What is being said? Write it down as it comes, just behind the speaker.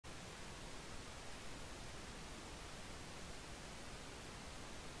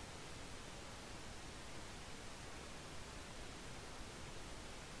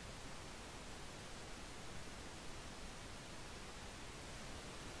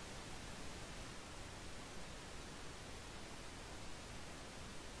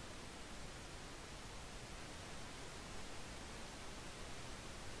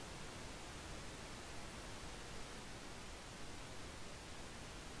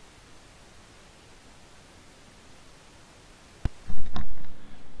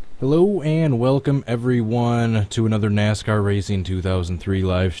Hello and welcome everyone to another NASCAR Racing 2003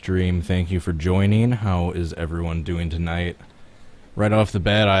 live stream. Thank you for joining. How is everyone doing tonight? Right off the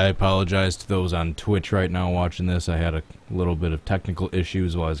bat, I apologize to those on Twitch right now watching this. I had a little bit of technical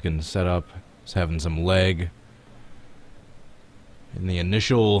issues while I was getting set up. I was having some lag in the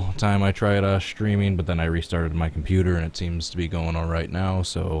initial time I tried streaming, but then I restarted my computer and it seems to be going all right now,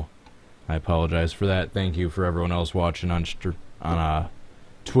 so I apologize for that. Thank you for everyone else watching on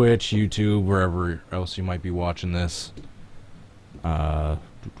Twitch, YouTube, wherever else you might be watching this. Right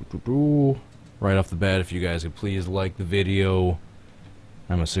off the bat, if you guys could please like the video.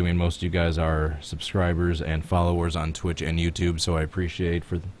 I'm assuming most of you guys are subscribers and followers on Twitch and YouTube, so I appreciate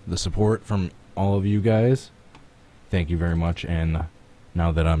for the support from all of you guys. Thank you very much, and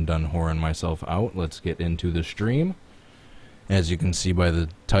now that I'm done whoring myself out, let's get into the stream. As you can see by the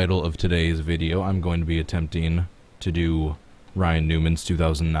title of today's video, I'm going to be attempting to do Ryan Newman's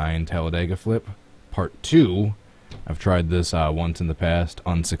 2009 Talladega flip, part 2. I've tried this once in the past,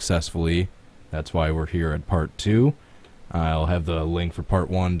 unsuccessfully. That's why we're here at part 2. I'll have the link for part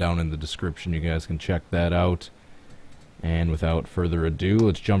 1 down in the description. You guys can check that out. And without further ado,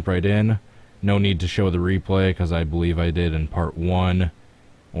 let's jump right in. No need to show the replay, because I believe I did in part 1.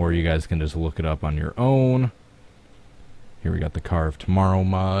 Or you guys can just look it up on your own. Here we got the Car of Tomorrow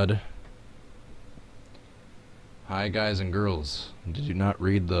mod. Hi guys and girls, did you not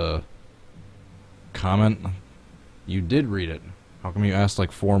read the comment? You did read it. How come you asked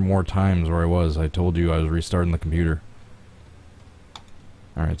like 4 more times where I was? I told you I was restarting the computer.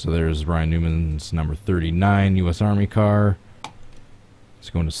 Alright, so there's Ryan Newman's number 39 U.S. Army car. It's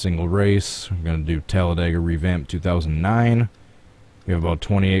going to single race. We're going to do Talladega Revamp 2009. We have about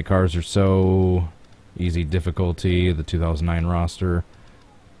 28 cars or so. Easy difficulty, the 2009 roster.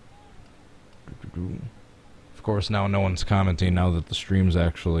 Of course, now no one's commenting now that the stream's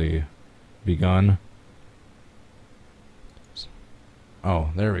actually begun. Oh,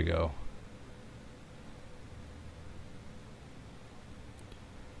 there we go.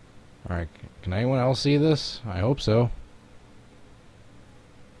 Alright, can anyone else see this? I hope so.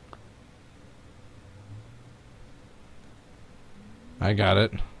 I got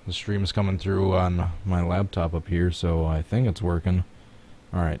it. The stream's coming through on my laptop up here, so I think it's working.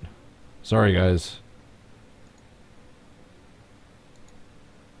 Alright. Sorry, guys.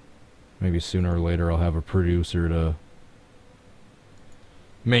 Maybe sooner or later I'll have a producer to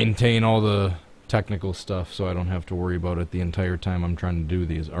maintain all the technical stuff so I don't have to worry about it the entire time I'm trying to do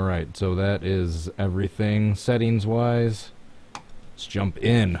these. Alright, so that is everything settings-wise. Let's jump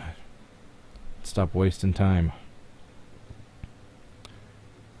in. Stop wasting time.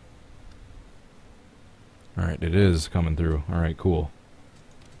 Alright, it is coming through. Alright, cool.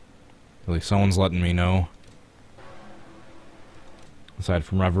 At least someone's letting me know. Aside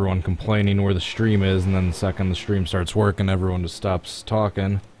from everyone complaining where the stream is, and then the second the stream starts working, everyone just stops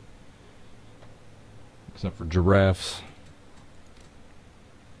talking. Except for giraffes.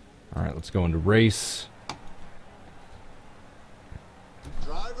 Alright, let's go into race.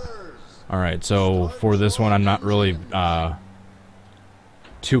 Alright, so for this one, I'm not really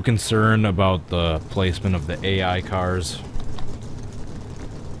too concerned about the placement of the AI cars.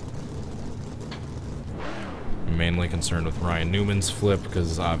 I'm mainly concerned with Ryan Newman's flip,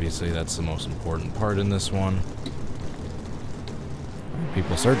 because obviously that's the most important part in this one.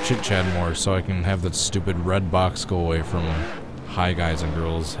 People start chit-chatting more so I can have that stupid red box go away from hi guys and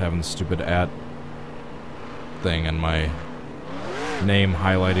girls having the stupid @ thing and my name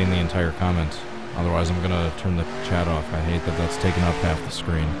highlighting the entire comment. Otherwise I'm gonna turn the chat off. I hate that that's taking up half the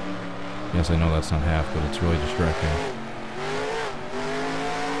screen. Yes, I know that's not half, but it's really distracting.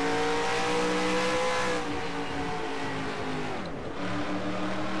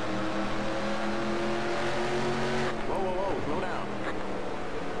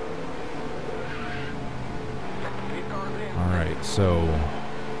 Alright, so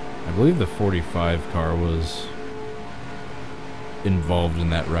I believe the 45 car was involved in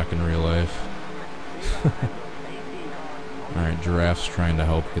that wreck in real life. Alright, Giraffe's trying to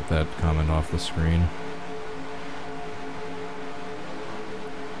help get that comment off the screen.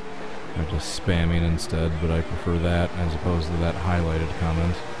 I'm just spamming instead, but I prefer that as opposed to that highlighted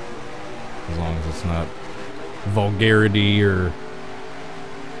comment. As long as it's not vulgarity or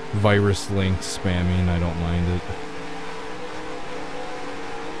virus-linked spamming, I don't mind it.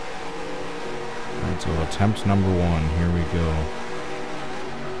 Alright, so attempt number 1, here we go.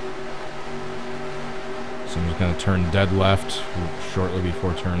 So I'm just going to turn dead left shortly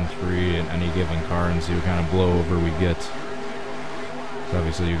before turn 3 in any given car and see what kind of blowover we get. So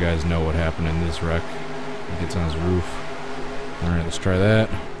obviously you guys know what happened in this wreck. It gets on his roof. Alright, let's try that.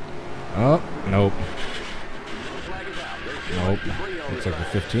 Oh, nope. Nope. Looks like the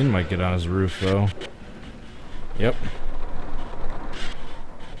 15 might get on his roof, though. Yep.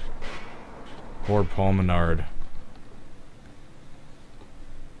 Poor Paul Menard.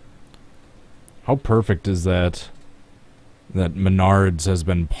 How perfect is that? That Menards has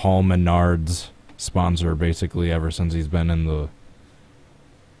been Paul Menard's sponsor, basically, ever since he's been in the...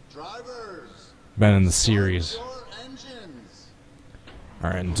 series.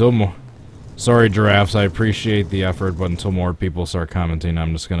 Alright, until more... Sorry, Giraffes, I appreciate the effort, but until more people start commenting,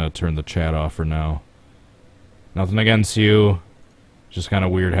 I'm just gonna turn the chat off for now. Nothing against you. Just kind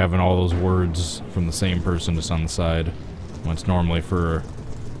of weird having all those words from the same person just on the side. When it's normally for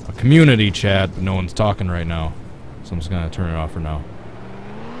a community chat, but no one's talking right now. So I'm just gonna turn it off for now.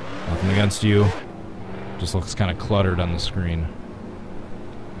 Nothing against you. Just looks kind of cluttered on the screen.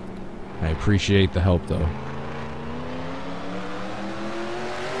 I appreciate the help, though.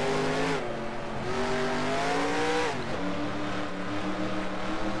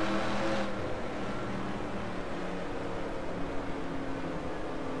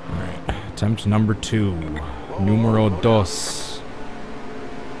 Attempt number 2. Numero dos.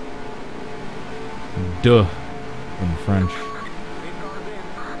 Deux in French.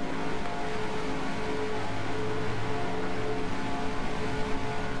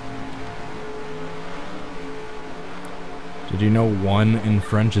 Did you know 1 in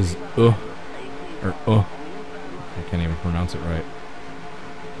French is or I can't even pronounce it right.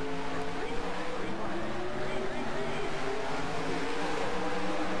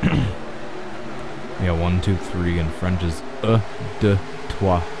 Yeah, 1, 2, 3 in French is deux,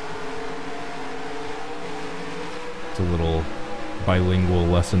 trois. It's a little bilingual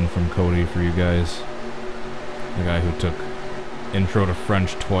lesson from Cody for you guys. The guy who took Intro to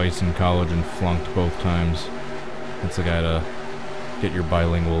French twice in college and flunked both times. That's the guy to get your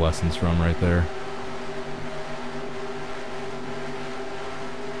bilingual lessons from right there.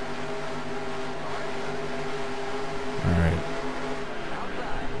 Alright.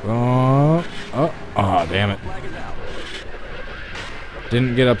 Oh, damn it.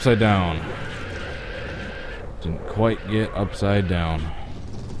 Didn't get upside down. Didn't quite get upside down.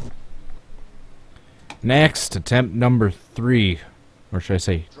 Next, attempt number 3. Or should I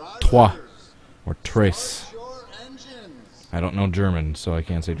say, trois. Or tres. I don't know German, so I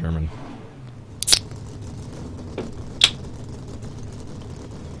can't say German.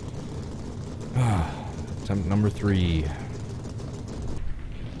 Attempt number 3.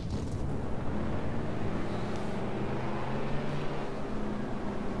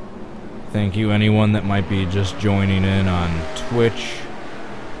 Thank you, anyone that might be just joining in on Twitch.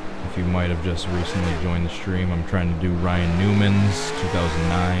 If you might have just recently joined the stream, I'm trying to do Ryan Newman's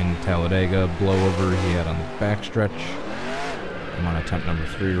 2009 Talladega Blowover he had on the backstretch. I'm on attempt number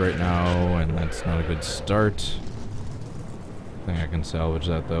 3 right now, and that's not a good start. I think I can salvage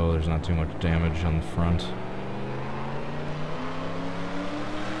that, though. There's not too much damage on the front.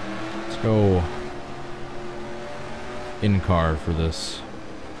 Let's go in-car for this.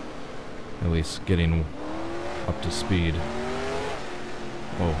 At least getting up to speed.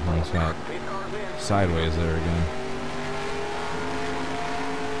 Whoa, runs that sideways there again.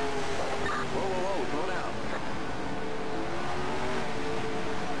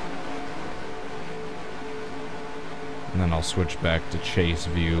 And then I'll switch back to chase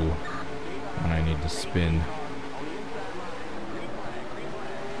view when I need to spin.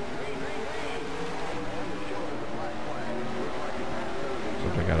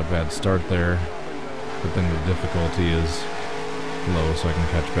 I got a bad start there, but then the difficulty is low, so I can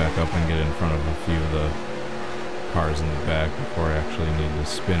catch back up and get in front of a few of the cars in the back before I actually need to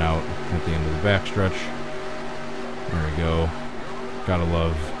spin out at the end of the backstretch. There we go. Gotta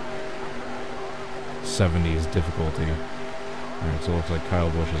love 70s difficulty. Alright, so it looks like Kyle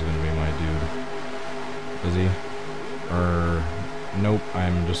Busch is going to be my dude. Is he? Nope,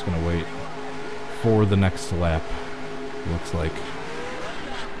 I'm just going to wait for the next lap, looks like.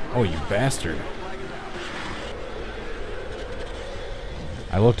 Oh, you bastard.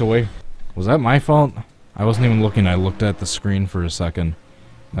 I looked away. Was that my fault? I wasn't even looking. I looked at the screen for a second.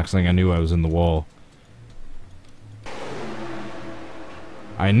 Next thing I knew, I was in the wall.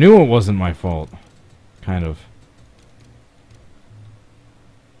 I knew it wasn't my fault. Kind of.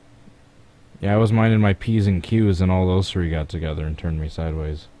 Yeah, I was minding my P's and Q's, and all those 3 got together and turned me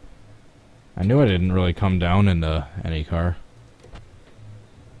sideways. I knew I didn't really come down into any car.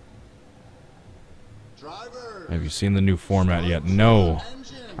 Have you seen the new format yet? No.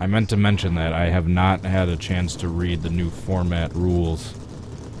 I meant to mention that. I have not had a chance to read the new format rules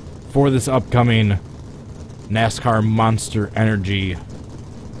for this upcoming NASCAR Monster Energy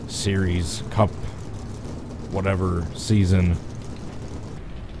series, cup, whatever season.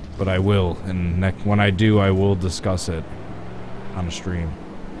 But I will, and when I do, I will discuss it on a stream.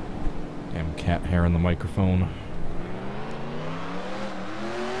 Damn cat hair on the microphone.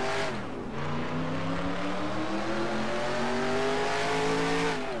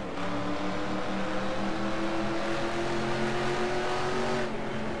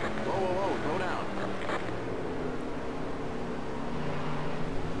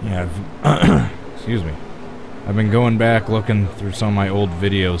 Yeah, excuse me. I've been going back looking through some of my old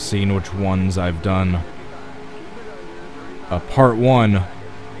videos, seeing which ones I've done a part 1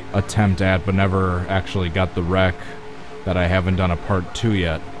 attempt at, but never actually got the wreck, that I haven't done a part 2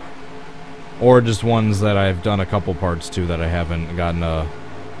 yet. Or just ones that I've done a couple parts to that I haven't gotten a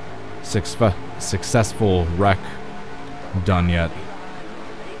successful wreck done yet.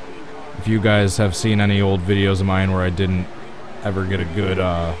 If you guys have seen any old videos of mine where I didn't ever get a good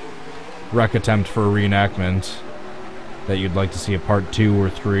wreck attempt for a reenactment, that you'd like to see a part 2 or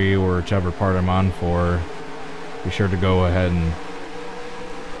 3 or whichever part I'm on for, be sure to go ahead and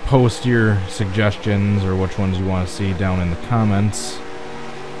post your suggestions or which ones you want to see down in the comments.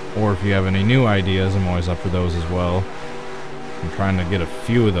 Or if you have any new ideas, I'm always up for those as well. I'm trying to get a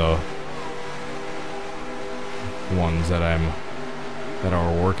few of the ones that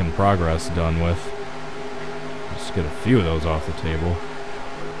are a work in progress done with. Just get a few of those off the table.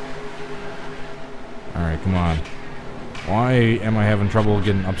 Alright, come on. Why am I having trouble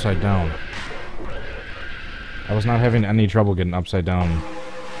getting upside down? I was not having any trouble getting upside down.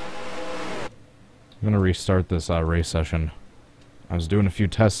 I'm gonna restart this race session. I was doing a few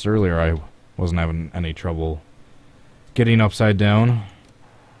tests earlier. I wasn't having any trouble getting upside down.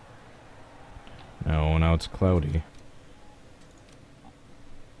 No, now it's cloudy.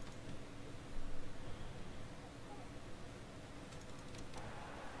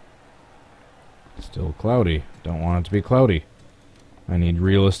 Still cloudy. Don't want it to be cloudy. I need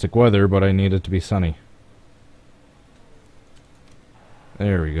realistic weather, but I need it to be sunny.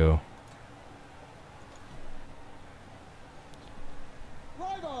 There we go.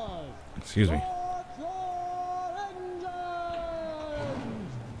 Excuse me.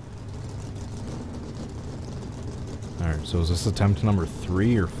 Alright, so is this attempt number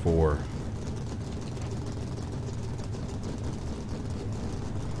 3 or 4?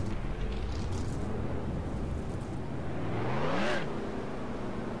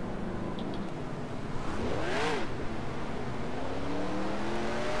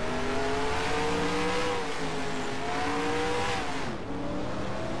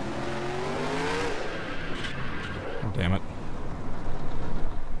 Damn it.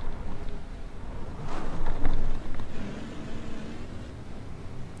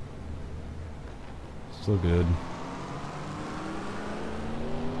 Still good.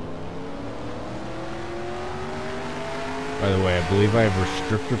 By the way, I believe I have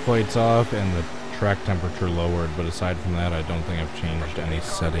restrictor plates off and the track temperature lowered, but aside from that, I don't think I've changed any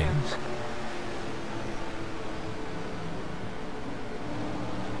settings.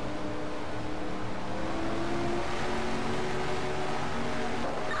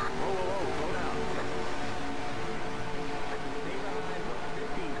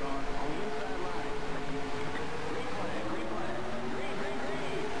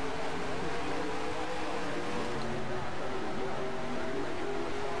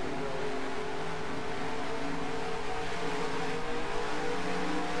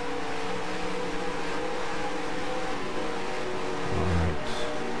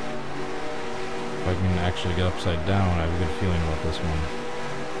 If I can actually get upside down, I have a good feeling about this one.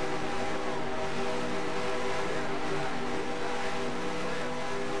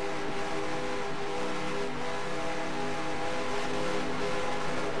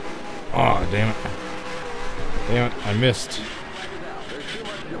 Oh, damn it. Damn it, I missed.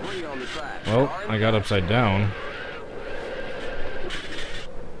 Well, I got upside down.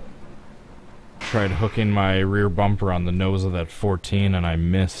 Tried hooking my rear bumper on the nose of that 14 and I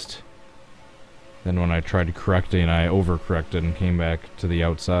missed. Then when I tried correcting, I overcorrected and came back to the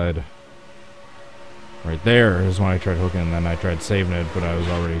outside. Right there is when I tried hooking, and then I tried saving it, but I was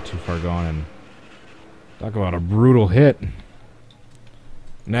already too far gone. And talk about a brutal hit.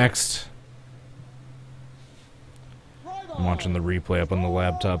 Next. I'm watching the replay up on the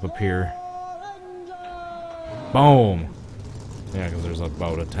laptop up here. Boom! Yeah, because there's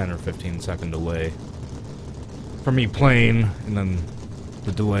about a 10 or 15 second delay from me playing, and then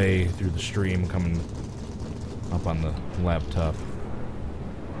the delay through the stream coming up on the laptop.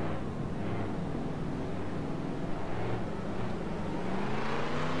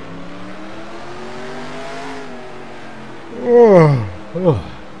 Oh.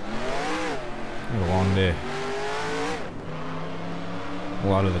 and a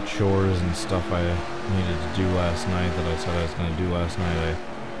lot of the chores and stuff I needed to do last night that I said I was going to do last night, I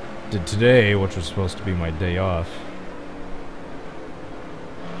did today, which was supposed to be my day off.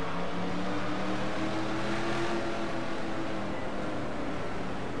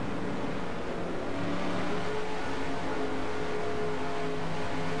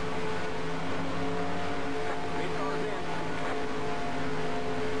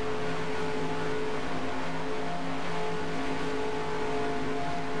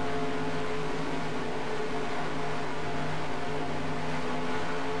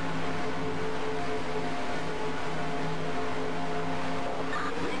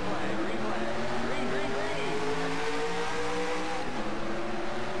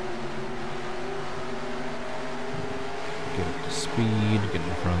 Speed, get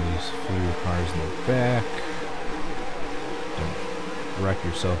in front of these few cars in the back. Don't wreck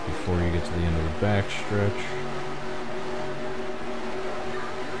yourself before you get to the end of the back stretch.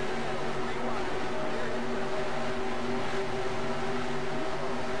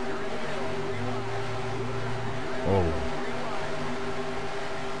 Oh.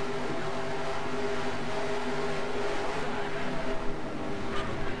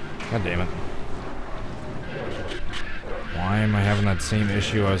 God damn it. Why am I having that same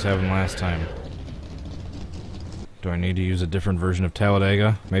issue I was having last time? Do I need to use a different version of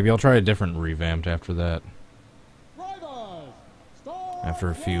Talladega? Maybe I'll try a different revamped after that. After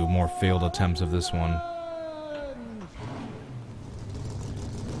a few more failed attempts of this one.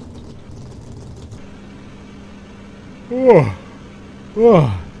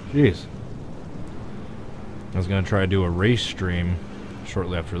 Oh, jeez. I was gonna try to do a race stream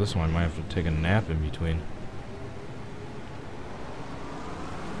shortly after this one. I might have to take a nap in between.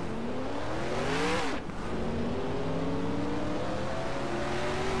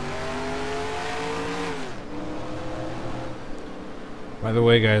 By the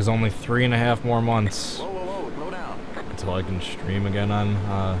way, guys, only 3.5 more months until I can stream again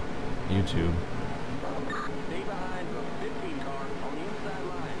on YouTube.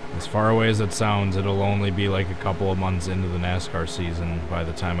 As far away as it sounds, it'll only be like a couple of months into the NASCAR season by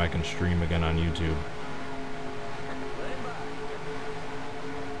the time I can stream again on YouTube.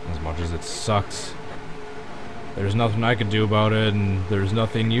 As much as it sucks, there's nothing I could do about it, and there's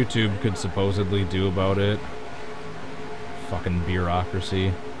nothing YouTube could supposedly do about it. Fucking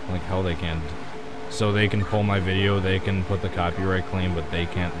bureaucracy. Like hell they can't. So they can pull my video, they can put the copyright claim, but they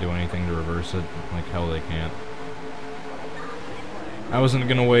can't do anything to reverse it. Like hell they can't. I wasn't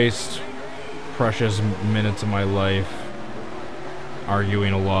gonna waste precious minutes of my life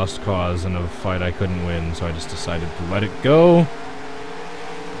arguing a lost cause in a fight I couldn't win, so I just decided to let it go.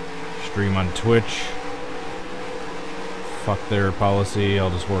 Stream on Twitch. Fuck their policy, I'll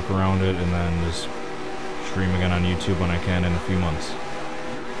just work around it and then just stream again on YouTube when I can in a few months.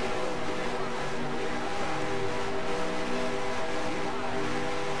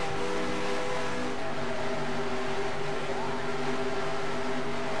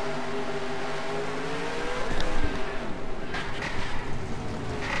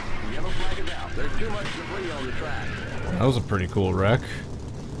 That was a pretty cool wreck.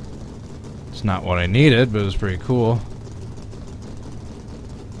 It's not what I needed, but it was pretty cool.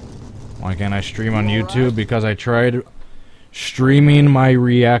 Why can't I stream on YouTube? Because I tried streaming my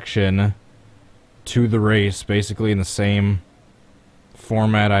reaction to the race, basically in the same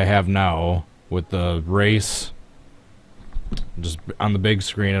format I have now, with the race just on the big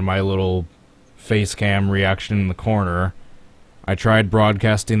screen and my little face cam reaction in the corner. I tried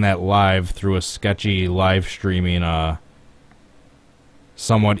broadcasting that live through a sketchy live streaming,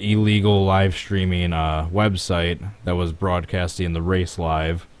 somewhat illegal live streaming website that was broadcasting the race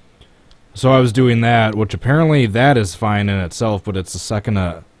live. So I was doing that, which apparently that is fine in itself, but it's the second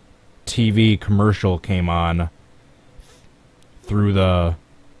a TV commercial came on through the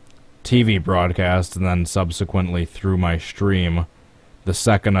TV broadcast and then subsequently through my stream. The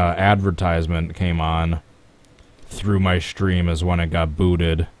second advertisement came on through my stream is when it got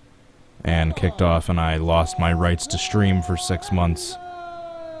booted and kicked off, and I lost my rights to stream for 6 months.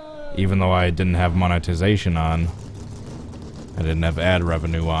 Even though I didn't have monetization on. I didn't have ad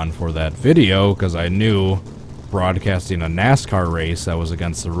revenue on for that video because I knew broadcasting a NASCAR race that was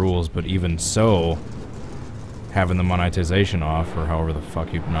against the rules, but even so, having the monetization off, or however the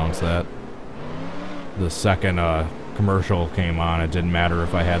fuck you pronounce that, the second commercial came on, it didn't matter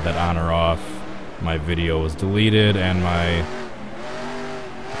if I had that on or off. My video was deleted and my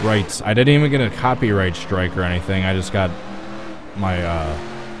rights, I didn't even get a copyright strike or anything, I just got my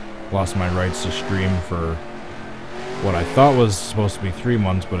lost my rights to stream for what I thought was supposed to be 3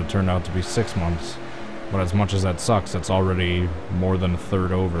 months, but it turned out to be 6 months. But as much as that sucks, that's already more than a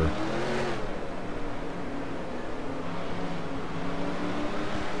third over.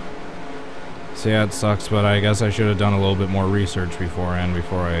 So yeah, it sucks, but I guess I should have done a little bit more research beforehand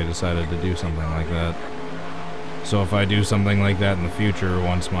before I decided to do something like that. So if I do something like that in the future,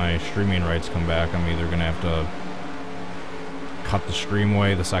 once my streaming rights come back, I'm either going to have to cut the stream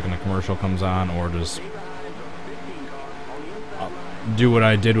away the second the commercial comes on, or just do what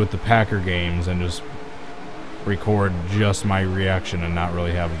I did with the Packer games and just record just my reaction and not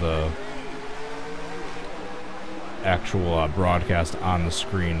really have the actual broadcast on the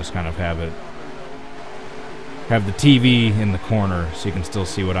screen. Just kind of have the TV in the corner so you can still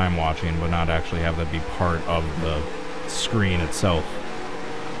see what I'm watching, but not actually have that be part of the screen itself.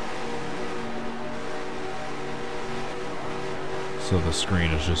 So the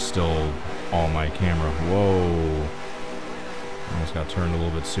screen is just still all my camera. Whoa. I almost got turned a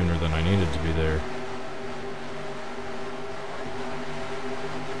little bit sooner than I needed to be there.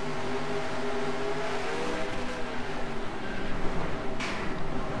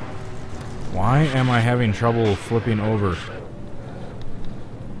 Why am I having trouble flipping over?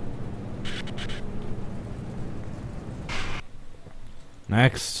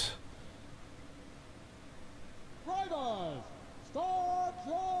 Next. Drivers, start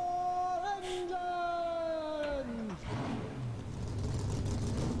your engines!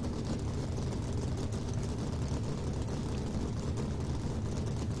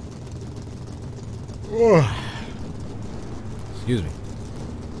 Excuse me.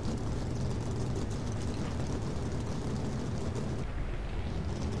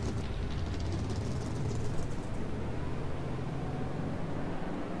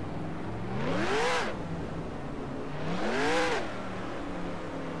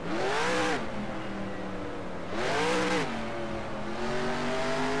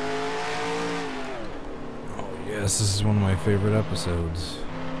 This is one of my favorite episodes.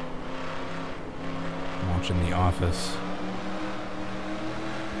 I'm watching The Office.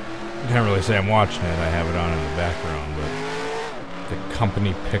 I can't really say I'm watching it, I have it on in the background, but the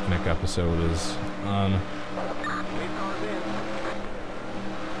company picnic episode is on.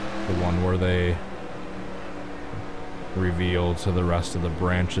 The one where they reveal to the rest of the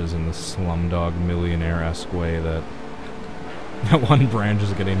branches in the Slumdog Millionaire-esque way that one branch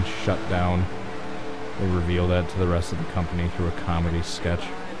is getting shut down. They reveal that to the rest of the company through a comedy sketch.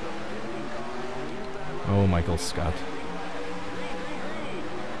 Oh, Michael Scott.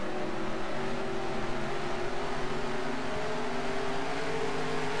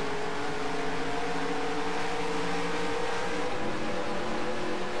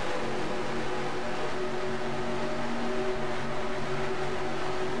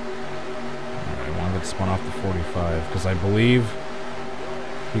 Alright, I want to get spun off the 45, because I believe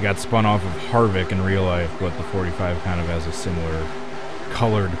he got spun off of Harvick in real life, but the 45 kind of has a similar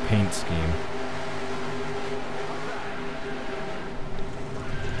colored paint scheme.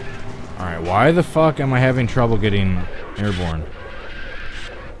 Alright, why the fuck am I having trouble getting airborne?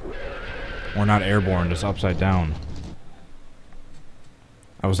 Or not airborne, just upside down.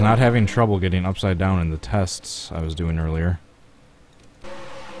 I was not having trouble getting upside down in the tests I was doing earlier.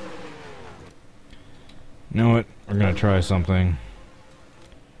 You know what? We're gonna try something.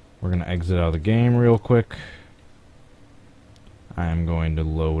 We're going to exit out of the game real quick. I am going to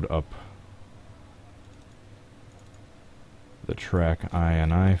load up the track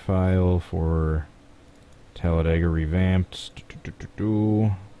INI file for Talladega Revamped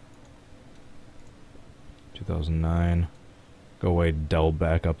 2009. Go away, Dell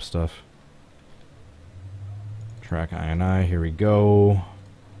backup stuff. Track INI, here we go.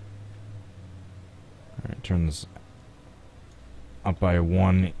 Alright, turn this up by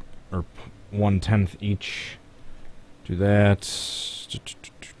 1 or 1/10 each. Do that.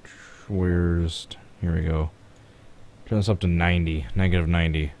 Where's... Here we go. Turn this up to 90. Negative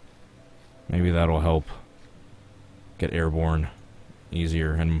 90. Maybe that'll help get airborne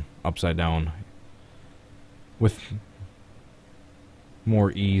easier and upside down with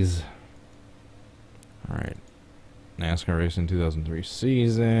more ease. Alright. NASCAR Racing 2003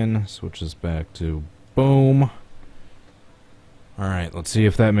 season. Switches back to boom. Alright, let's see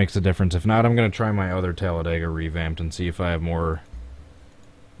if that makes a difference. If not, I'm going to try my other Talladega revamped and see if I have more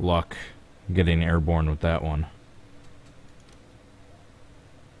luck getting airborne with that one.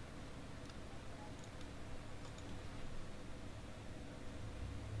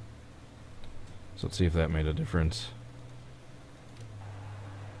 So let's see if that made a difference.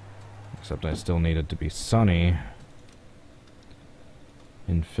 Except I still need it to be sunny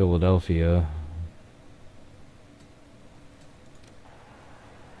in Philadelphia.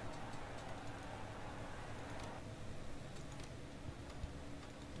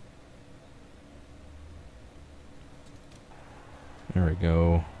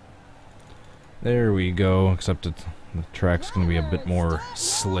 go. There we go, except the track's going to be a bit more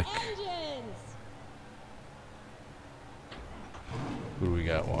slick. Who do we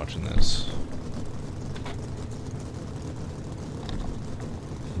got watching this?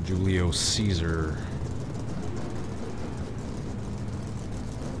 Julio Caesar.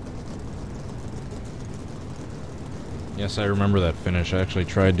 Yes, I remember that finish. I actually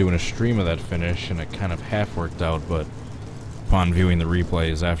tried doing a stream of that finish, and it kind of half worked out, but upon viewing the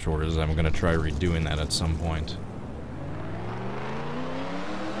replays afterwards, I'm going to try redoing that at some point.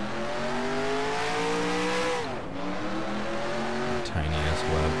 Tiny-ass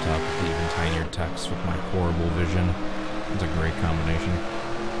laptop with even tinier text with my horrible vision. It's a great combination.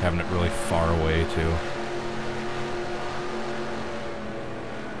 Having it really far away, too.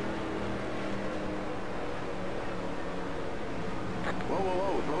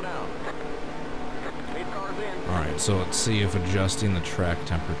 Alright, so let's see if adjusting the track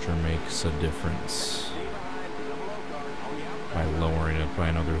temperature makes a difference. By lowering it by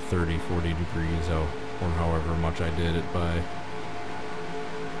another 30, 40 degrees, or however much I did it by.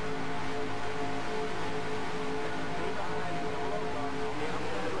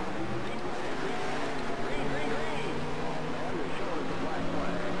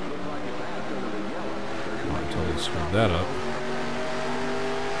 Oh, I totally screwed that up.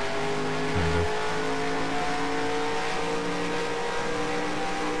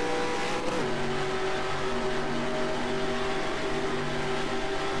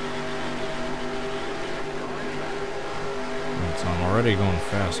 So I'm already going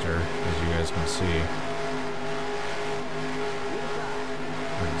faster, as you guys can see.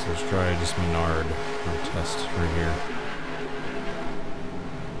 Alright, so let's try just Menard for a test right here.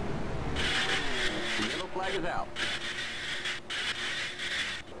 Yellow flag is out.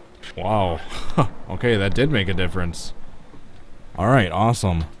 Wow. Okay, that did make a difference. Alright,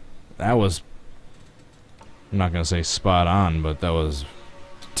 awesome. That was, I'm not going to say spot on, but that was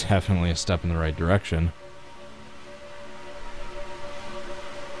definitely a step in the right direction.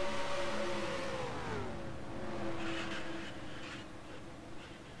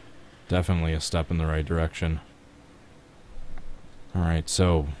 Definitely a step in the right direction. Alright,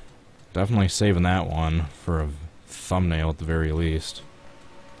 so definitely saving that one for a thumbnail at the very least.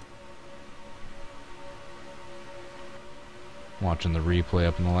 Watching the replay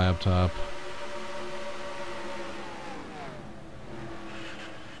up on the laptop.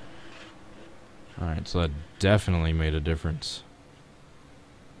 Alright, so that definitely made a difference.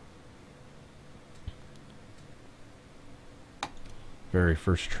 Very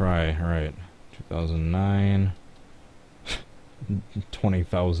first try, alright. 2009.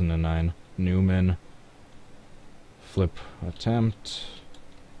 2009. Newman. Flip attempt.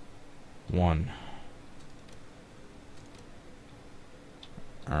 1.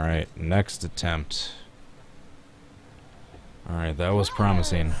 Alright, next attempt. Alright, that was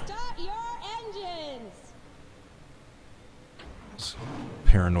promising. Start your engines. I was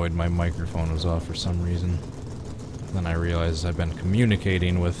paranoid my microphone was off for some reason. Then I realized I've been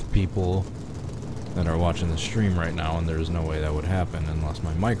communicating with people that are watching the stream right now, and there's no way that would happen unless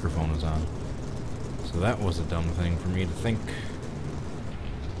my microphone was on. So that was a dumb thing for me to think.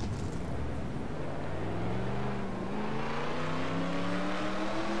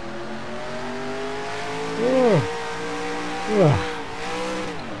 Alright,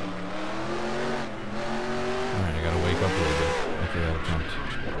 I gotta wake up a little bit after that attempt.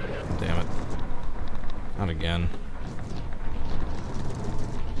 Damn it. Not again.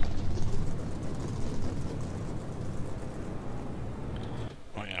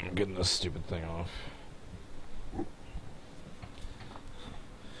 Oh yeah, I'm getting this stupid thing off.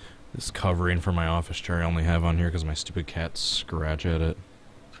 This covering for my office chair I only have on here because my stupid cats scratch at it.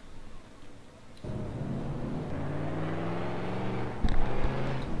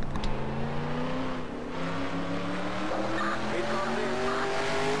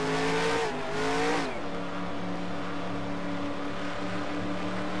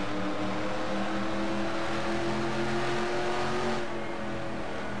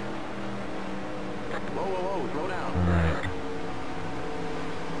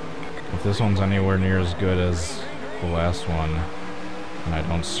 If this one's anywhere near as good as the last one, and I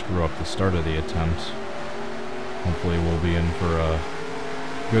don't screw up the start of the attempt, hopefully we'll be in for a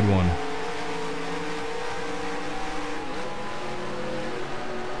good one.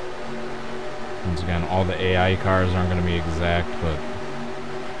 Once again, all the AI cars aren't going to be exact, but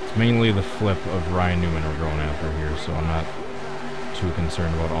it's mainly the flip of Ryan Newman we're going after here, so I'm not too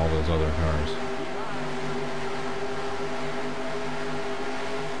concerned about all those other cars.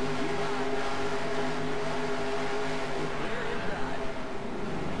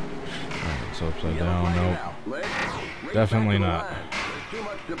 this upside down. Nope. Definitely not. Too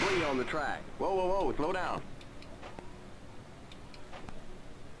much debris on the track. Whoa, whoa, whoa, slow down.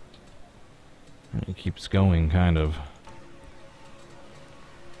 It keeps going, kind of.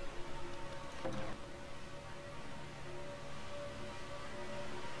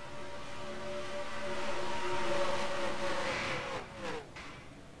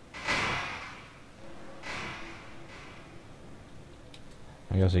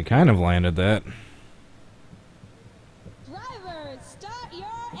 I guess he kind of landed that. Drivers, start your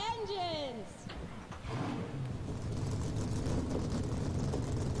engines.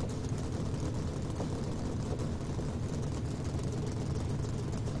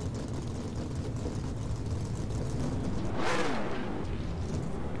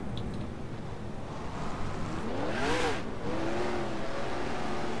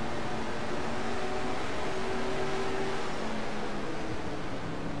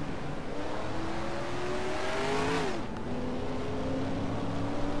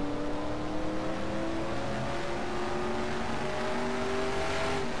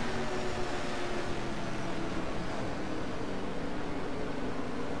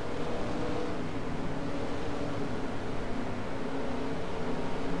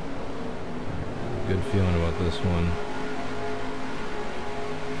 Good feeling about this one.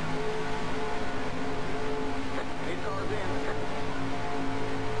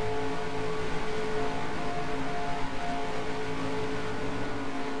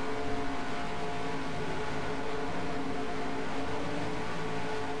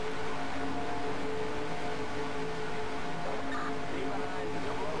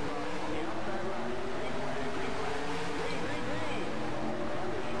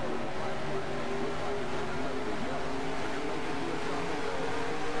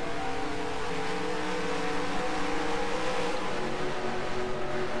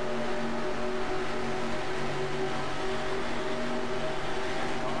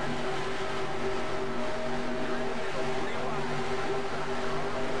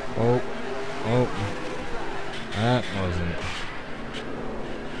 Oh, oh, that wasn't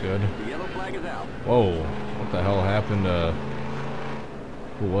good. The yellow flag is out. Whoa, what the hell happened to...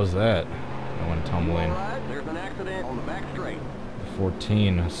 Who was that? I went tumbling. Alright, there's an accident on the back straight.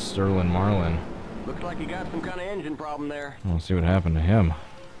 14, Sterling Marlin. Looks like you got some kind of engine problem there. Let's see what happened to him.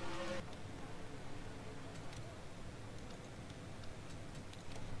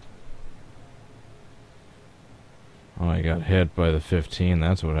 Oh, I got hit by the 15,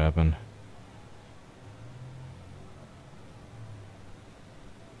 that's what happened.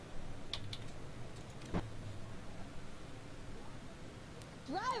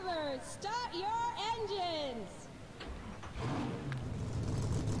 Drivers, start your engines.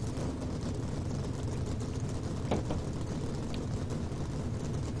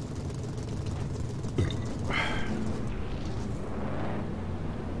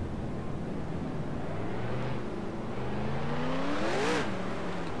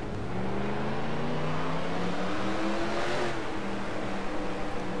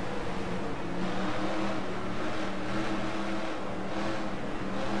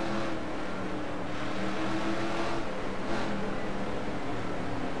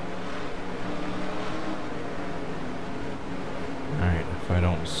 If I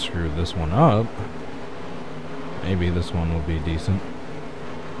don't screw this one up, maybe this one will be decent.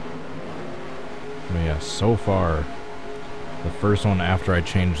 But yeah, so far, the first one after I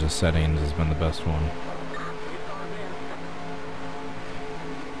changed the settings has been the best one.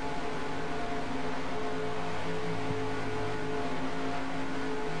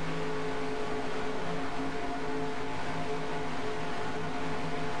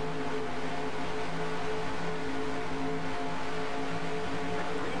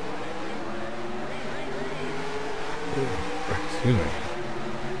 Excuse me.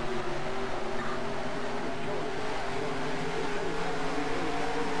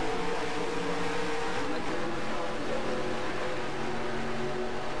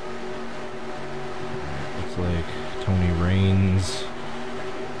 Looks like Tony Raines is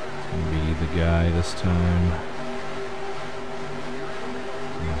gonna be the guy this time.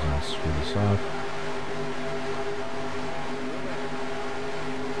 I'm gonna screw this up.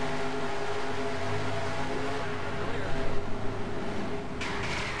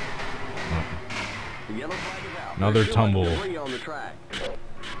 Another tumble.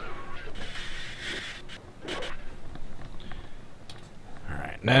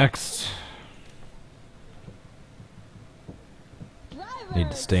 Alright, next. Need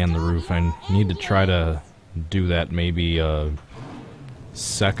to stay on the roof. I need to try to do that maybe a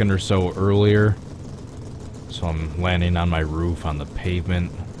second or so earlier. So I'm landing on my roof on the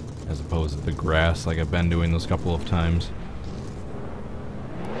pavement as opposed to the grass like I've been doing those couple of times.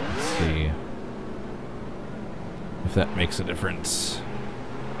 Let's see if that makes a difference.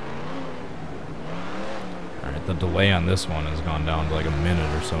 Alright, the delay on this one has gone down to like a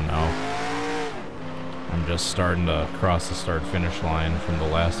minute or so now. I'm just starting to cross the start-finish line from the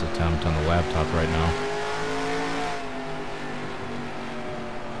last attempt on the laptop right now.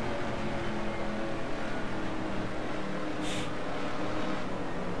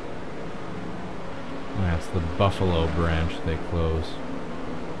 That's the Buffalo branch they close.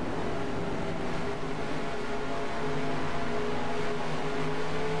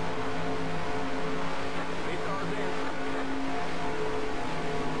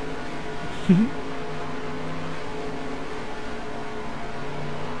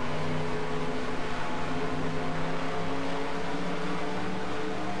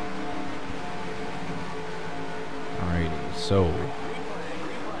 Alrighty, so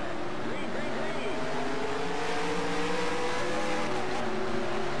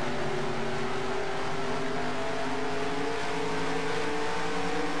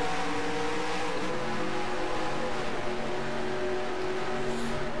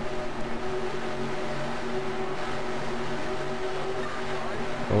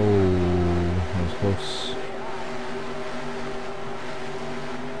that was close.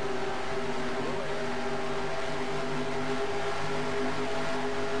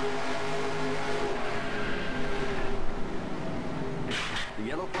 The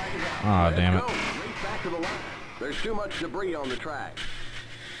yellow flag is out. Ah, damn it. Let's go. Race back to the line. There's too much debris on the track.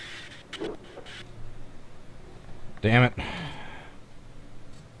 Damn it.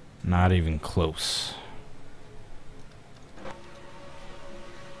 Not even close.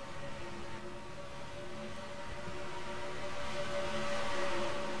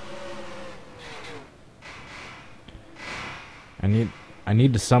 I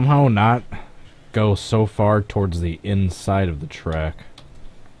need to somehow not go so far towards the inside of the track.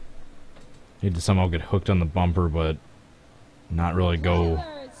 Need to somehow get hooked on the bumper, but not really go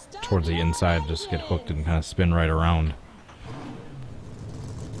towards the inside, just get hooked and kind of spin right around.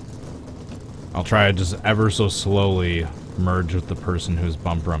 I'll try to just ever so slowly merge with the person whose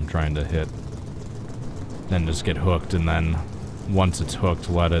bumper I'm trying to hit. Then just get hooked, and then once it's hooked,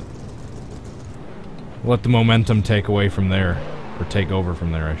 let the momentum take away from there. Or take over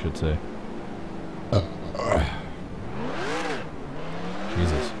from there, I should say.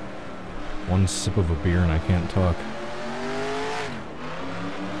 Jesus. One sip of a beer and I can't talk.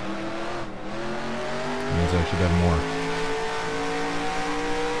 Means I should have more.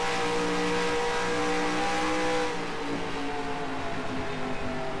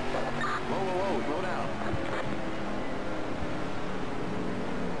 Whoa, whoa, whoa, slow down.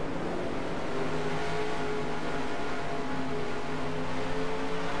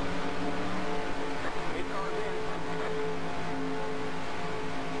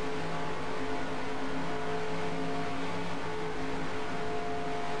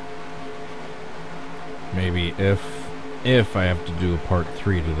 Maybe if I have to do a part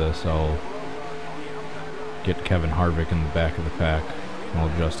 3 to this, I'll get Kevin Harvick in the back of the pack. I'll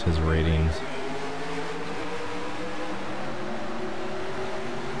adjust his ratings.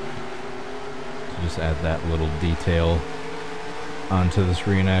 To just add that little detail onto this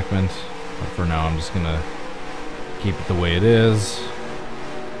reenactment. But for now, I'm just gonna keep it the way it is.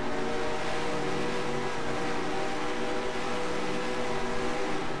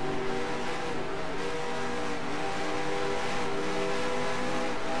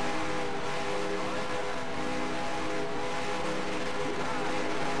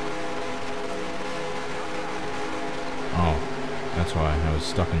 That's why I was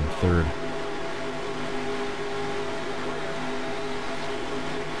stuck in third.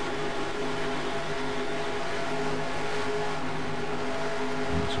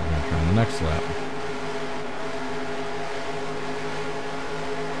 So we're going to try on the next lap.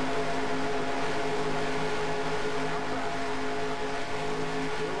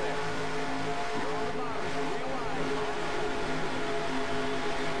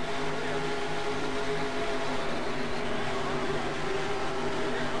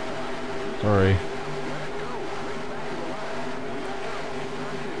 Sorry.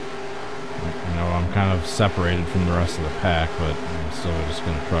 I know I'm kind of separated from the rest of the pack, but I'm still just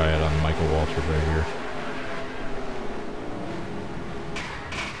going to try it on Michael Waltrip right here.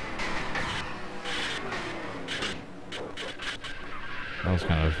 That was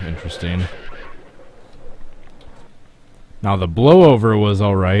kind of interesting. Now the blowover was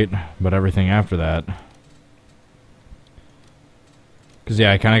alright, but everything after that... Because,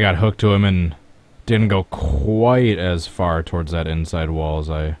 yeah, I kind of got hooked to him and didn't go quite as far towards that inside wall as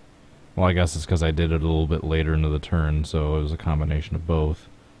I Well, I guess it's because I did it a little bit later into the turn, so it was a combination of both.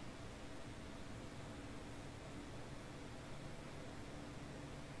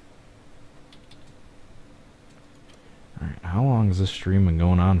 Alright, how long has this stream been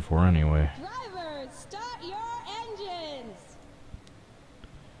going on for anyway? Drivers, start your engines.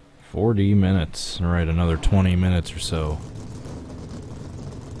 40 minutes. Alright, another 20 minutes or so.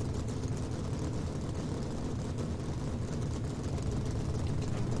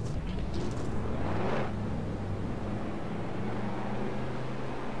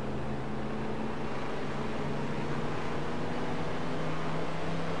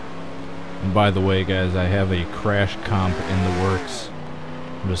 And by the way, guys, I have a crash comp in the works.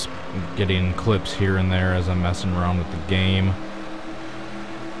 I'm just getting clips here and there as I'm messing around with the game.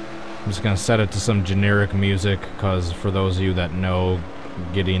 I'm just gonna set it to some generic music, because for those of you that know,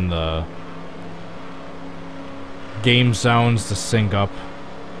 getting the game sounds to sync up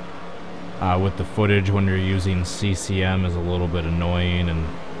with the footage when you're using CCM is a little bit annoying and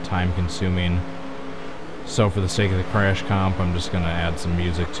time consuming. So for the sake of the crash comp, I'm just gonna add some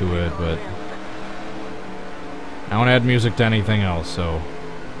music to it, but I don't add music to anything else, so.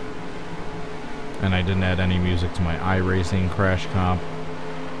 And I didn't add any music to my iRacing crash comp.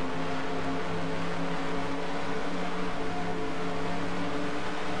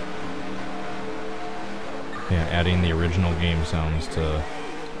 Yeah, adding the original game sounds to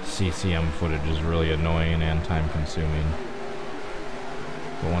CCM footage is really annoying and time consuming.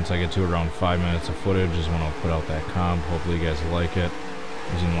 But once I get to around 5 minutes of footage is when I'll put out that comp. Hopefully you guys like it.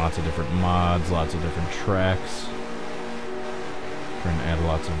 Using lots of different mods, lots of different tracks. Trying to add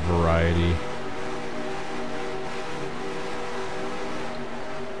lots of variety.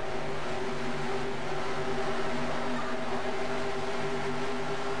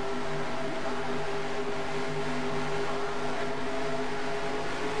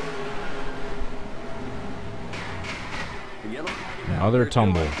 Another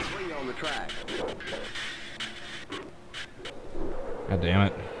tumble. God damn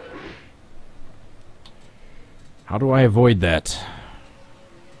it. How do I avoid that?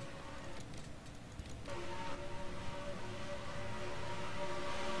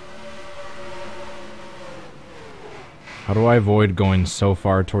 How do I avoid going so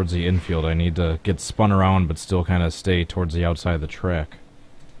far towards the infield? I need to get spun around but still kind of stay towards the outside of the track.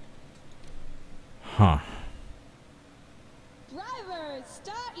 Huh. Drivers,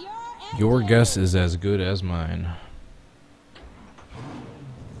 start your engines. Your guess is as good as mine.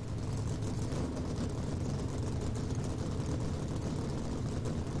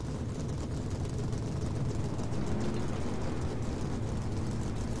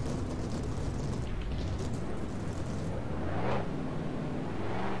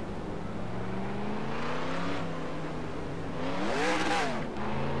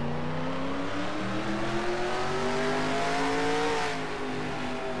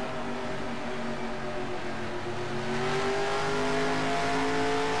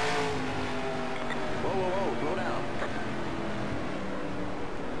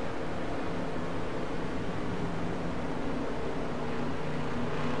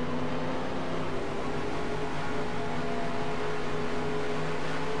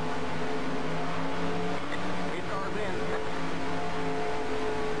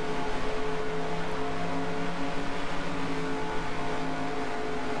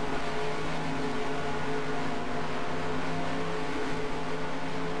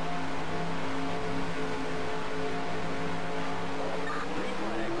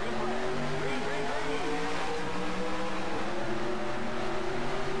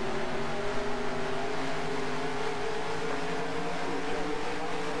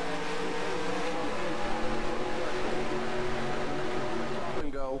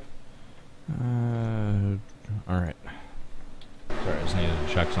 Alright. Sorry, I just needed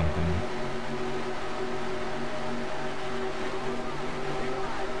to check something.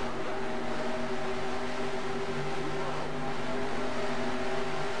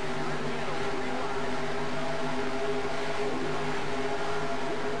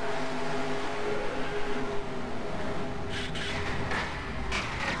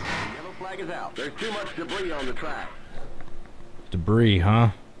 Yellow flag is out. There's too much debris on the track. Debris, huh?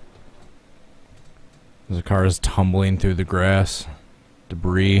 The car is tumbling through the grass.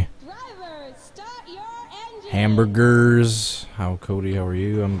 Debris. Drivers, start your engines. Hamburgers. Cody, how are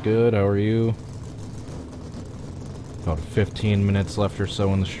you? I'm good. How are you? About 15 minutes left or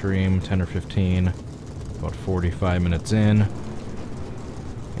so in the stream. 10 or 15. About 45 minutes in.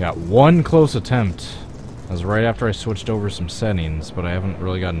 Got one close attempt. That was right after I switched over some settings, but I haven't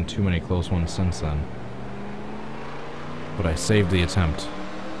really gotten too many close ones since then. But I saved the attempt.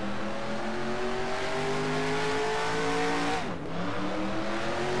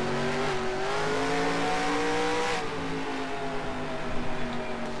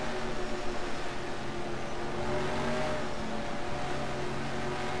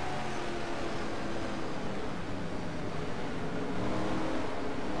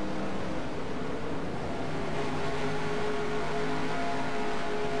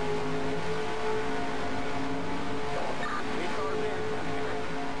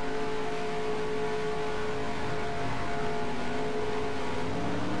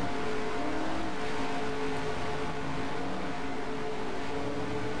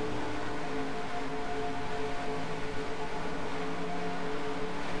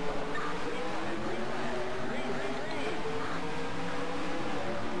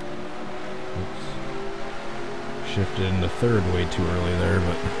 Shifted into third way too early there,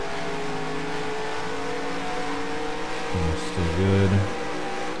 but still good.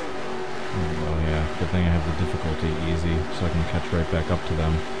 Oh yeah, good thing I have the difficulty easy, so I can catch right back up to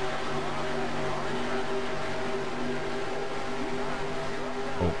them.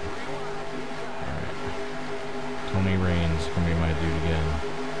 Oh. Alright. Tony Raines gonna be my dude again.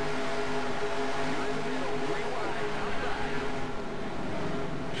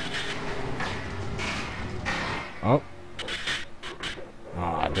 Oh.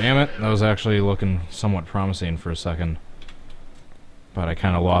 Aw, damn it. That was actually looking somewhat promising for a second. But I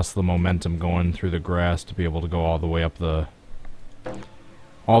kind of lost the momentum going through the grass to be able to go all the way up the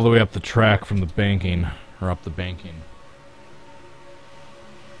track from the banking, or up the banking.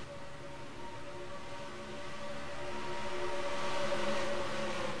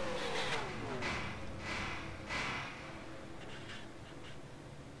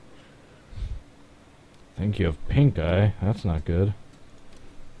 I think you have pink eye. That's not good.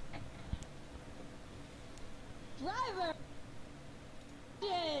 Driver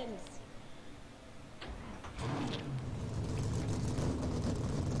engines.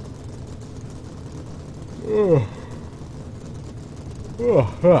 Oh.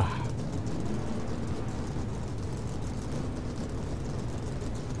 Oh, ah.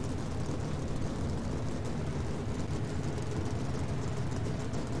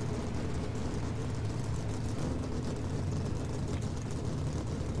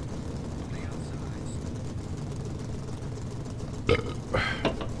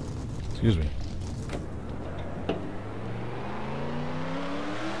 Excuse me.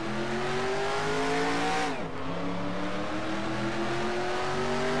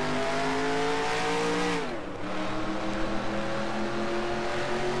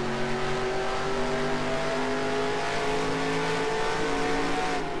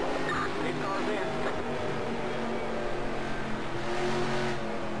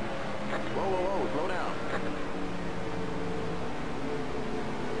 Whoa, slow down.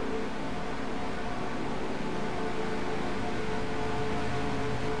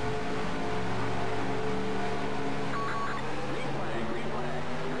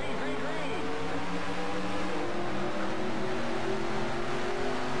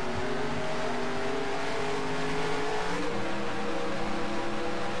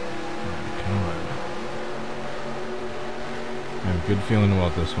 I have a good feeling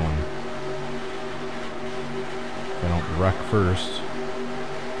about this one. If I don't wreck first.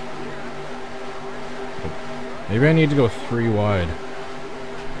 Oh, maybe I need to go 3 wide.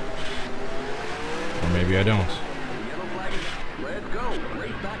 Or maybe I don't. Yellow flag is red, go.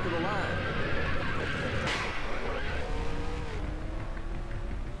 Right back to the line.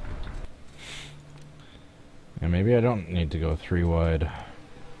 And maybe I don't need to go 3 wide.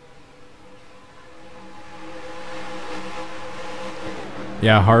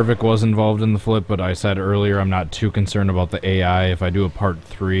 Yeah, Harvick was involved in the flip, but I said earlier I'm not too concerned about the AI. If I do a part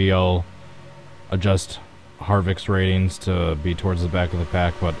 3, I'll adjust Harvick's ratings to be towards the back of the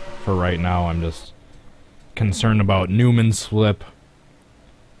pack, but for right now I'm just concerned about Newman's flip,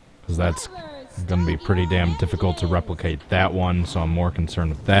 because that's going to be pretty damn difficult to replicate that one, so I'm more concerned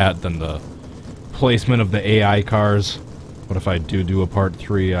with that than the placement of the AI cars. But if I do a part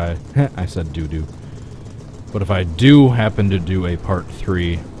 3, I said do. But if I do happen to do a part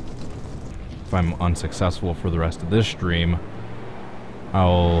 3, if I'm unsuccessful for the rest of this stream,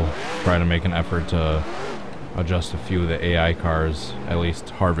 I'll try to make an effort to adjust a few of the AI cars, at least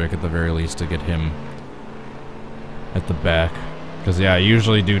Harvick at the very least, to get him at the back. Because yeah, I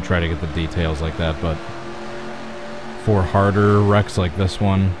usually do try to get the details like that, but for harder wrecks like this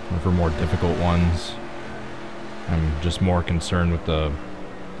one, or for more difficult ones, I'm just more concerned with the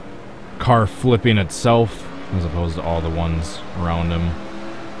car flipping itself, as opposed to all the ones around him,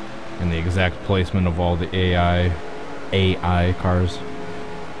 and the exact placement of all the AI cars.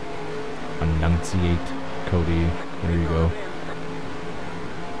 Enunciate, Cody. There you go.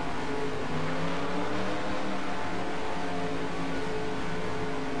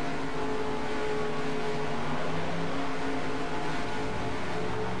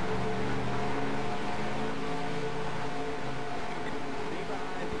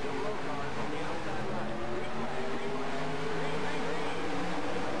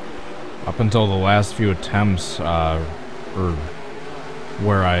 Up until the last few attempts, or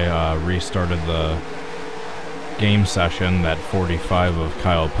where I restarted the game session, that 45 of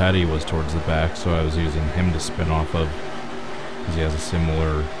Kyle Petty was towards the back, so I was using him to spin off of, because he has a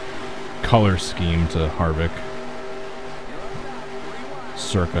similar color scheme to Harvick,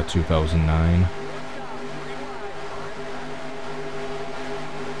 circa 2009.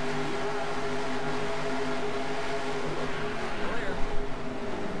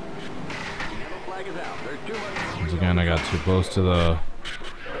 close to the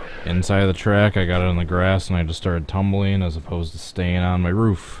inside of the track. I got it on the grass and I just started tumbling as opposed to staying on my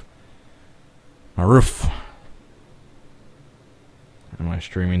roof. My roof. Am I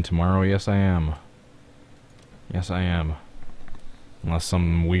streaming tomorrow? Yes, I am. Yes, I am. Unless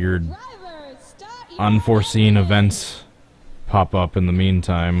some weird, unforeseen events pop up in the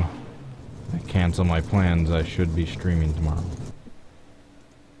meantime that cancel my plans, I should be streaming tomorrow.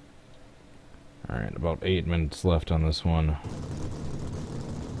 Alright, about 8 minutes left on this one.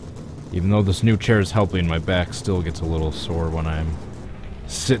 Even though this new chair is helping, my back still gets a little sore when I'm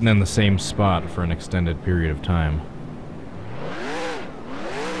sitting in the same spot for an extended period of time.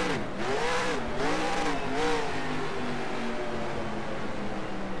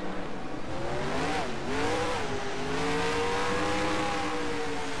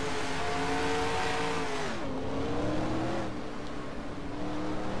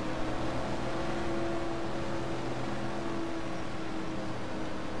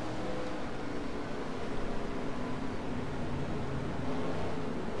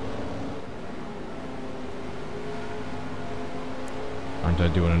 Aren't I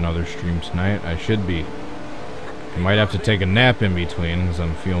doing another stream tonight? I should be. I might have to take a nap in between because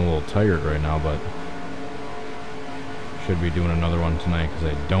I'm feeling a little tired right now, but should be doing another one tonight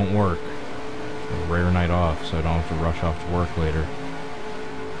because I don't work. A rare night off, so I don't have to rush off to work later.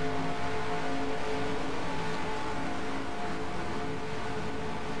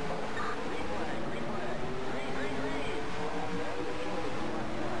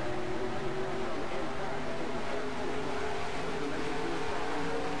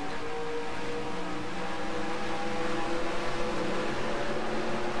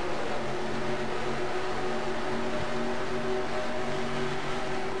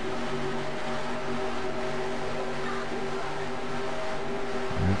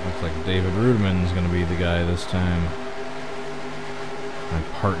 Looks like David Rudeman's gonna be the guy this time. My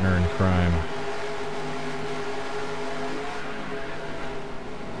partner in crime.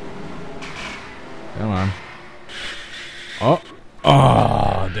 Come on. Oh!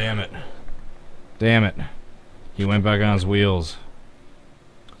 Oh, damn it. Damn it. He went back on his wheels.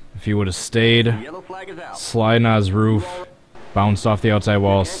 If he would have stayed, sliding on his roof, bounced off the outside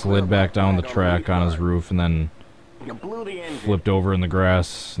wall, slid back down the track on his roof, and then flipped over in the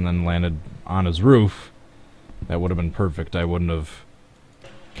grass and then landed on his roof, that would have been perfect. I wouldn't have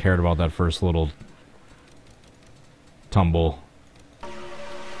cared about that first little tumble.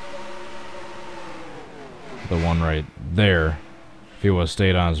 The one right there. If he would have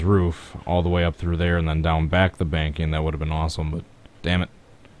stayed on his roof all the way up through there and then down back the banking, that would have been awesome, but damn it.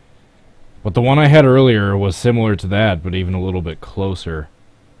 But the one I had earlier was similar to that, but even a little bit closer.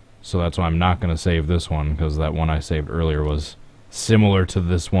 So that's why I'm not going to save this one, because that one I saved earlier was similar to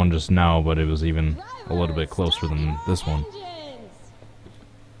this one just now, but it was even a little bit closer than this one.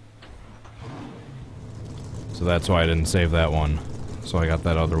 So that's why I didn't save that one. So I got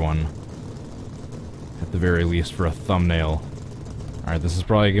that other one, at the very least, for a thumbnail. Alright, this is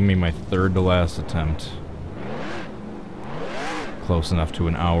probably going to be my third to last attempt. Close enough to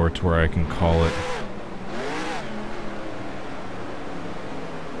an hour to where I can call it.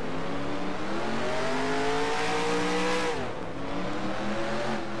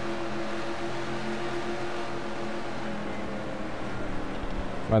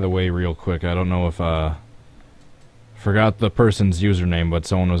 By the way, real quick, I don't know if, forgot the person's username, but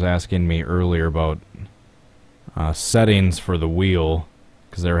someone was asking me earlier about settings for the wheel,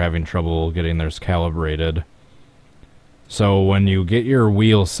 because they were having trouble getting theirs calibrated. So when you get your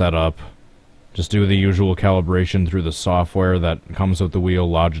wheel set up, just do the usual calibration through the software that comes with the wheel,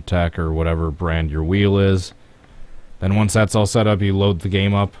 Logitech or whatever brand your wheel is. Then once that's all set up, you load the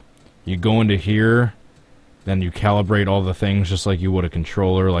game up, you go into here, then you calibrate all the things just like you would a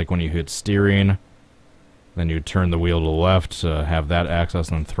controller, like when you hit steering. Then you turn the wheel to the left to have that access,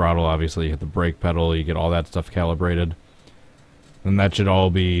 and then throttle, obviously, you hit the brake pedal, you get all that stuff calibrated. Then that should all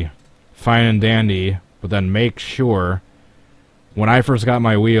be fine and dandy, but then make sure, when I first got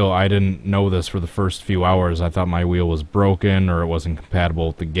my wheel, I didn't know this for the first few hours. I thought my wheel was broken or it wasn't compatible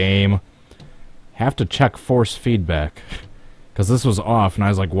with the game. Have to check force feedback, because this was off, and I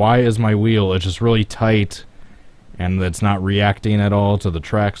was like, why is my wheel, it's just really tight, and it's not reacting at all to the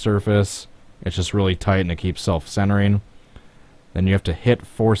track surface. It's just really tight and it keeps self-centering. Then you have to hit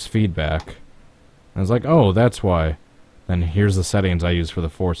force feedback. And I was like, oh, that's why. Then here's the settings I use for the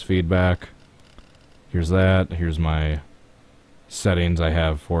force feedback. Here's that. Here's my settings I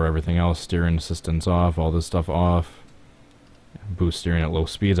have for everything else. Steering assistance off, all this stuff off. Boost steering at low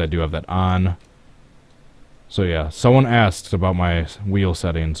speeds, I do have that on. So yeah, someone asked about my wheel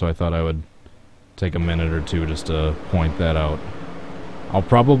settings, so I thought I would take a minute or two just to point that out. I'll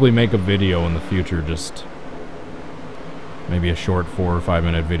probably make a video in the future, just maybe a short 4 or 5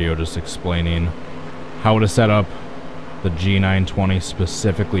 minute video just explaining how to set up the G920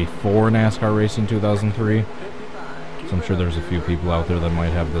 specifically for NASCAR Racing 2003. So I'm sure there's a few people out there that might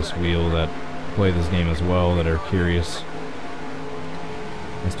have this wheel that play this game as well that are curious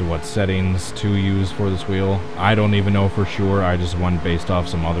as to what settings to use for this wheel. I don't even know for sure. I just went based off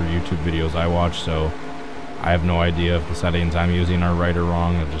some other YouTube videos I watched, so I have no idea if the settings I'm using are right or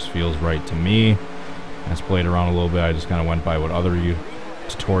wrong. It just feels right to me. I just played around a little bit. I just kind of went by what other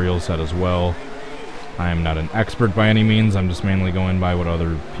tutorials said as well. I am not an expert by any means. I'm just mainly going by what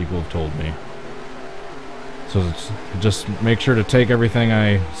other people have told me. So just make sure to take everything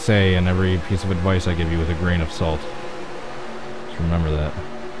I say and every piece of advice I give you with a grain of salt. Just remember that.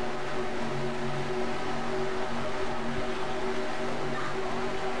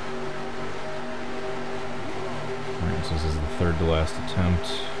 Alright, so this is the third to last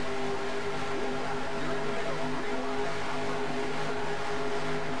attempt.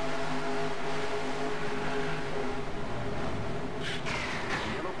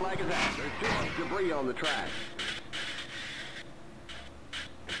 Yellow flag is out. There's too much debris on the track.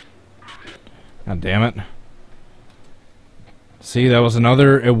 God damn it. See, that was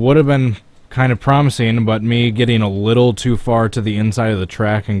another... It would have been kind of promising, but me getting a little too far to the inside of the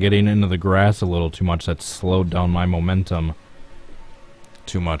track and getting into the grass a little too much, that slowed down my momentum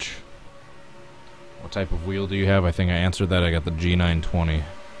too much. What type of wheel do you have? I think I answered that. I got the G920.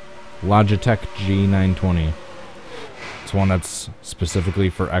 Logitech G920. It's one that's specifically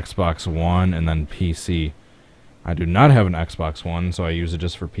for Xbox One and then PC. I do not have an Xbox One, so I use it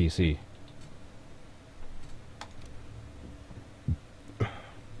just for PC.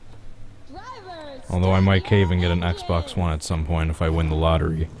 Although I might cave and get an Xbox One at some point if I win the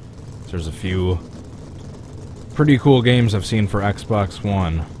lottery. There's a few pretty cool games I've seen for Xbox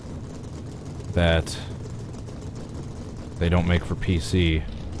One that they don't make for PC.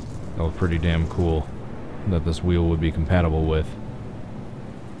 That look pretty damn cool that this wheel would be compatible with.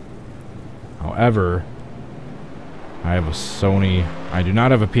 However, I have a Sony... I do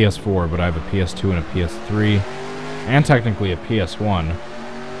not have a PS4, but I have a PS2 and a PS3, and technically a PS1.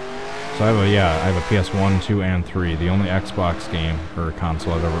 So I have a PS1, 2, and 3. The only Xbox game or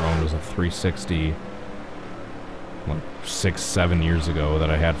console I've ever owned was a 360, like 6-7 years ago,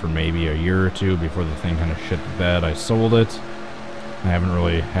 that I had for maybe a year or two before the thing kind of shit the bed. I sold it. I haven't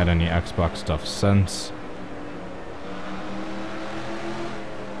really had any Xbox stuff since.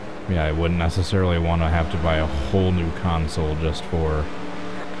 Yeah, I wouldn't necessarily want to have to buy a whole new console just for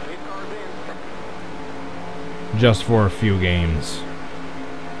a few games.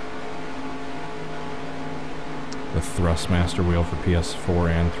 The Thrustmaster wheel for PS4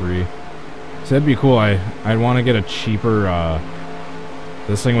 and 3. So that'd be cool. I'd want to get a cheaper,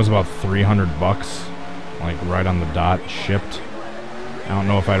 this thing was about $300, like right on the dot, shipped. I don't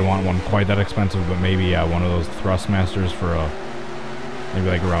know if I'd want one quite that expensive, but maybe, yeah, one of those Thrustmasters for maybe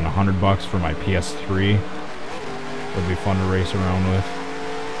like around $100 for my PS3. Would be fun to race around with.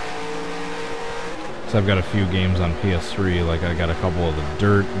 So I've got a few games on PS3, like I got a couple of the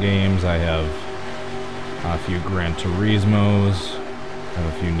Dirt games, I have a few Gran Turismos, I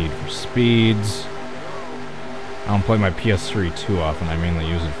have a few Need for Speeds. I don't play my PS3 too often, I mainly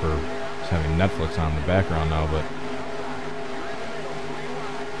use it for just having Netflix on in the background now, but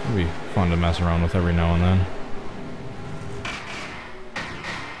it'd be fun to mess around with every now and then.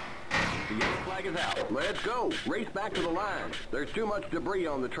 The yellow flag is out. Let's go. Race back to the line. There's too much debris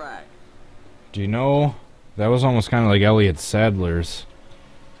on the track. Do you know, that was almost kind of like Elliott Sadler's,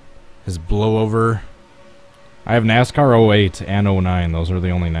 his blowover. I have NASCAR 08 and 09. Those are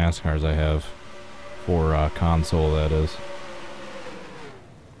the only NASCARs I have for console, that is.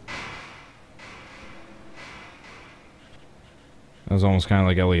 That was almost kind of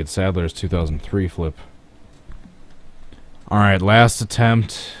like Elliott Sadler's 2003 flip. Alright, last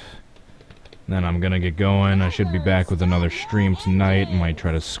attempt. Then I'm gonna get going. I should be back with another stream tonight. Might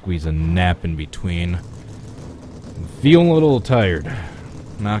try to squeeze a nap in between. I'm feeling a little tired.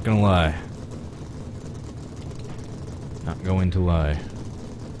 Not gonna lie. Not going to lie.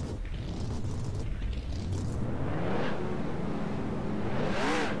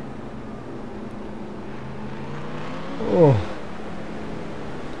 Oh.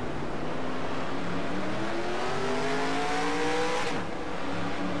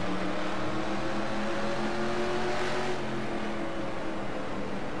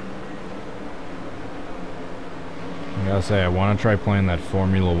 I gotta say, I want to try playing that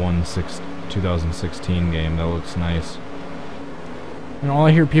Formula 1 2016 game. That looks nice. And all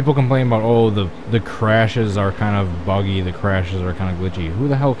I hear people complain about, oh, the crashes are kind of buggy, the crashes are kind of glitchy. Who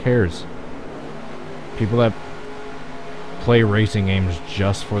the hell cares? People that play racing games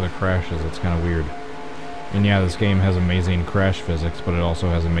just for the crashes, it's kind of weird. And yeah, this game has amazing crash physics, but it also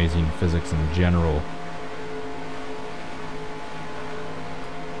has amazing physics in general.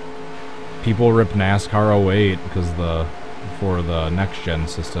 People rip NASCAR 08 because for the next-gen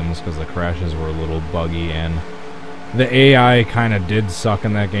systems because the crashes were a little buggy, and the AI kind of did suck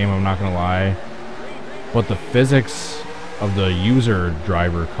in that game, I'm not gonna lie. But the physics of the user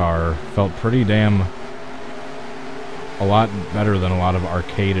driver car felt pretty damn a lot better than a lot of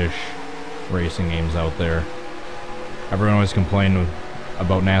arcade-ish racing games out there. Everyone always complained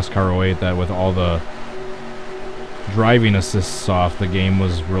about NASCAR 08 that with all the driving assists off, the game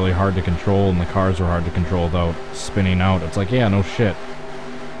was really hard to control and the cars were hard to control without spinning out. It's like, yeah, no shit.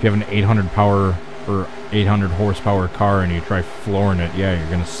 If you have an 800 power or 800 horsepower car and you try flooring it, yeah,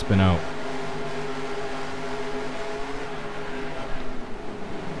 you're gonna spin out.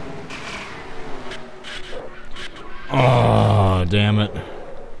 Oh, damn it.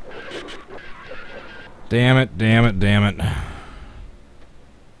 Damn it, damn it, damn it.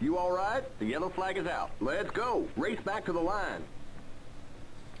 You all right? The yellow flag is out. Let's go. Race back to the line.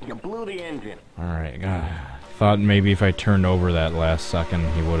 You blew the engine. Alright, God. Thought maybe if I turned over that last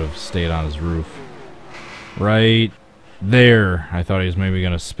second, he would have stayed on his roof. Right there. I thought he was maybe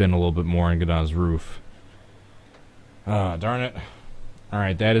going to spin a little bit more and get on his roof. Darn it.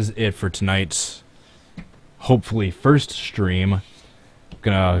 Alright, that is it for tonight's, hopefully, first stream.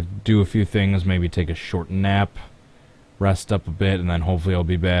 Gonna do a few things, maybe take a short nap, rest up a bit, and then hopefully I'll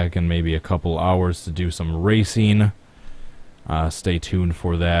be back in maybe a couple hours to do some racing. Stay tuned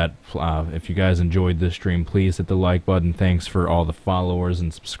for that. If you guys enjoyed this stream, please hit the like button. Thanks for all the followers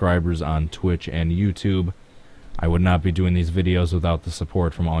and subscribers on Twitch and YouTube. I would not be doing these videos without the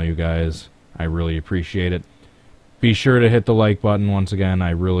support from all you guys. I really appreciate it. Be sure to hit the like button once again.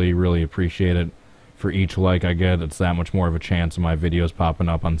 I really, really appreciate it. For each like I get, it's that much more of a chance of my videos popping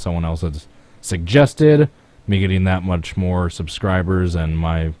up on someone else's suggested, me getting that much more subscribers, and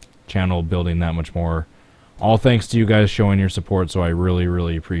my channel building that much more. All thanks to you guys showing your support, so I really,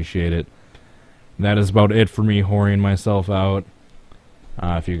 really appreciate it. That is about it for me whoring myself out.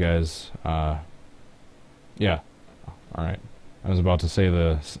 If you guys, yeah. Alright. I was about to say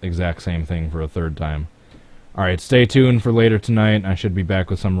the exact same thing for a third time. Alright, stay tuned for later tonight. I should be back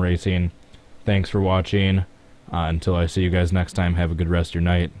with some racing. Thanks for watching. Until I see you guys next time, have a good rest of your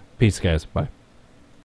night. Peace, guys. Bye.